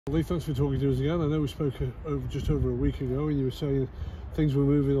Lee, thanks for talking to us again. I know we spoke just over a week ago and you were saying things were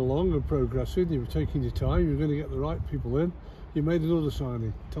moving along and progressing. You were taking your time, you were going to get the right people in. You made another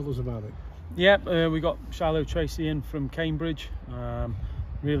signing. Tell us about it. Yeah, we got Shilow Tracey in from Cambridge.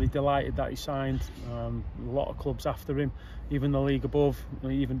 Really delighted that he signed. A lot of clubs after him, even the league above,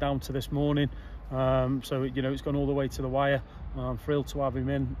 even down to this morning. So it's gone all the way to the wire. I'm thrilled to have him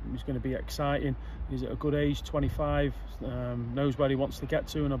in. He's going to be exciting. He's at a good age, 25, knows where he wants to get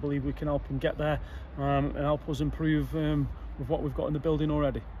to, and I believe we can help him get there and help us improve with what we've got in the building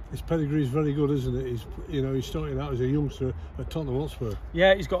already. His pedigree is very good, isn't it? He's starting out as a youngster at Tottenham Hotspur.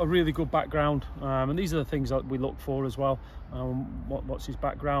 Yeah, he's got a really good background, and these are the things that we look for as well. What's his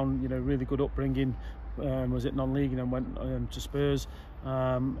background? Really good upbringing. Was it non-league and then went to Spurs,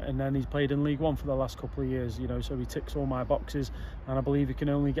 and then he's played in League One for the last couple of years. So he ticks all my boxes, and I believe he can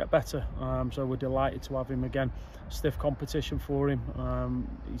only get better. So we're delighted to have him again. Stiff competition for him.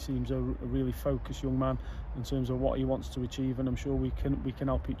 He seems a really focused young man in terms of what he wants to achieve, and I'm sure we can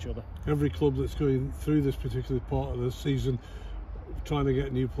help each other. Every club that's going through this particular part of the season, trying to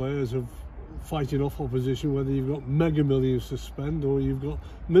get new players, have fighting off opposition, whether you've got mega millions to spend or you've got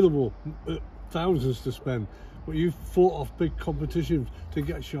minimal thousands to spend, but you've fought off big competition to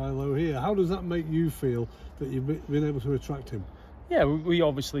get Shiloh here. How does that make you feel that you've been able to attract him? Yeah, we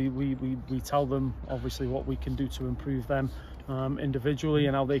obviously we tell them obviously what we can do to improve them individually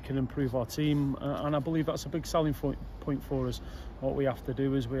and how they can improve our team, and I believe that's a big selling point for us. What we have to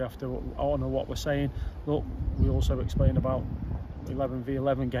do is we have to honour what we're saying. Look, we also explain about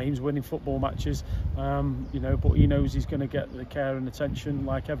 11v11 games, winning football matches, but he knows he's going to get the care and attention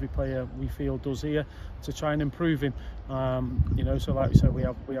like every player we feel does here to try and improve him. So like we said, we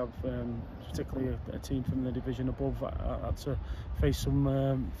have particularly a team from the division above had to face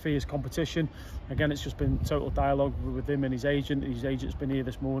some fierce competition. Again, it's just been total dialogue with him and his agent. His agent's been here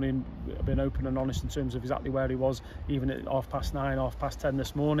this morning, been open and honest in terms of exactly where he was, even at 9:30, 10:30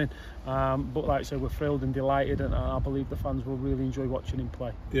 this morning. But like I said, we're thrilled and delighted, and I believe the fans will really enjoy watching him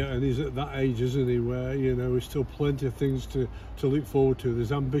play. Yeah, and he's at that age, isn't he, where there's still plenty of things to look forward to.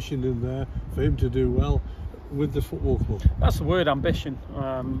 There's ambition in there for him to do well with the football club. That's the word, ambition.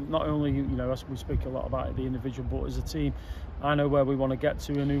 Not only as we speak a lot about the individual, but as a team, I know where we want to get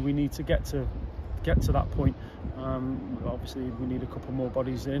to and who we need to get to that point. Obviously we need a couple more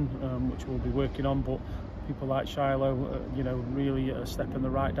bodies in, which we'll be working on, but people like Shiloh, really a step in the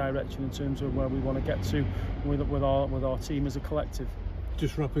right direction in terms of where we want to get to with our team as a collective.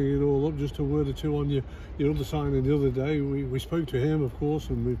 Just wrapping it all up, just a word or two on your other signing the other day. We spoke to him, of course,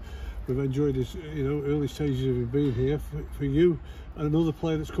 and we've enjoyed his early stages of him being here. For you, another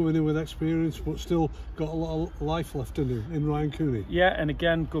player that's coming in with experience but still got a lot of life left in him, in Ryan Cooney. Yeah, and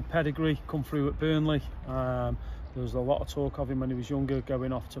again, good pedigree, come through at Burnley. There was a lot of talk of him when he was younger,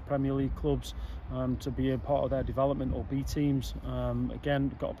 going off to Premier League clubs to be a part of their development or B teams.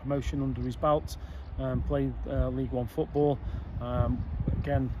 Again, got a promotion under his belt, played League One football.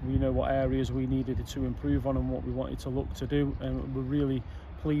 Again, we know what areas we needed to improve on and what we wanted to look to do, and we're really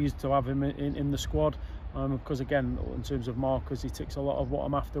pleased to have him in the squad, because again, in terms of markers, he ticks a lot of what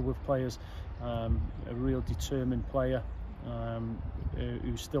I'm after with players. A real determined player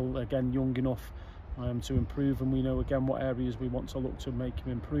who's still again young enough to improve, and we know again what areas we want to look to make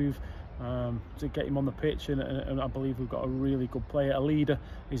him improve, to get him on the pitch, and I believe we've got a really good player, a leader.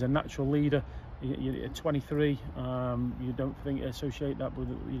 He's a natural leader. At 23, you don't associate that with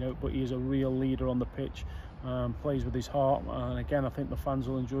but he is a real leader on the pitch. Plays with his heart, and again I think the fans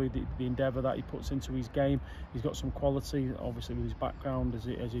will enjoy the endeavour that he puts into his game. He's got some quality, obviously with his background as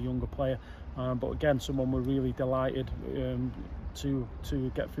a younger player, but again someone we're really delighted to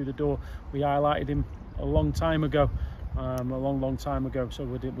get through the door. We highlighted him a long time ago, long time ago, so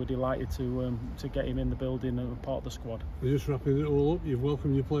we're delighted to get him in the building and part of the squad. We're just wrapping it all up. You've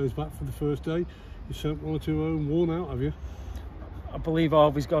welcomed your players back for the first day. You sent one or two home worn out, have you? I believe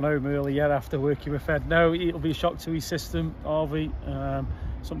Harvey's gone home early yet after working with Fed. No, it'll be a shock to his system, Harvey.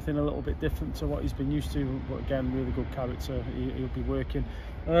 Something a little bit different to what he's been used to, but again, really good character. He'll be working.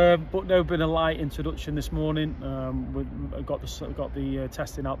 But no, been a light introduction this morning. We've got the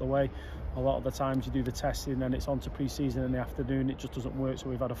testing out the way. A lot of the times you do the testing and it's on to pre-season in the afternoon. It just doesn't work, so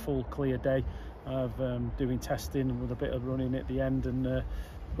we've had a full clear day of doing testing with a bit of running at the end, and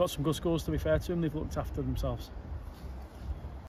got some good scores, to be fair to them. They've looked after themselves.